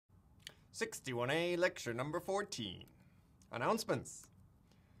61A lecture number 14. Announcements.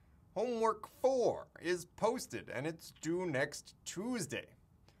 Homework 4 is posted and it's due next Tuesday.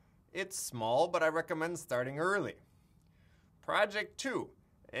 It's small, but I recommend starting early. Project 2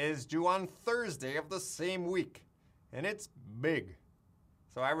 is due on Thursday of the same week, and it's big.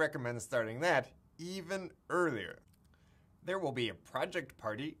 So I recommend starting that even earlier. There will be a project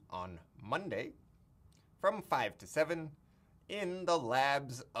party on Monday from 5 to 7 in the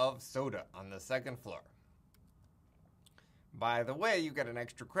labs of Soda on the second floor. By the way, you get an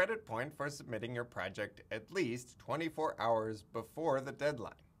extra credit point for submitting your project at least 24 hours before the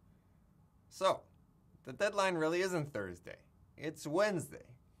deadline. So, the deadline really isn't Thursday, it's Wednesday.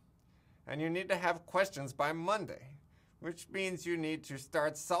 And you need to have questions by Monday, which means you need to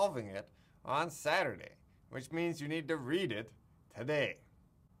start solving it on Saturday, which means you need to read it today,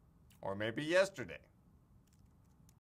 or maybe yesterday.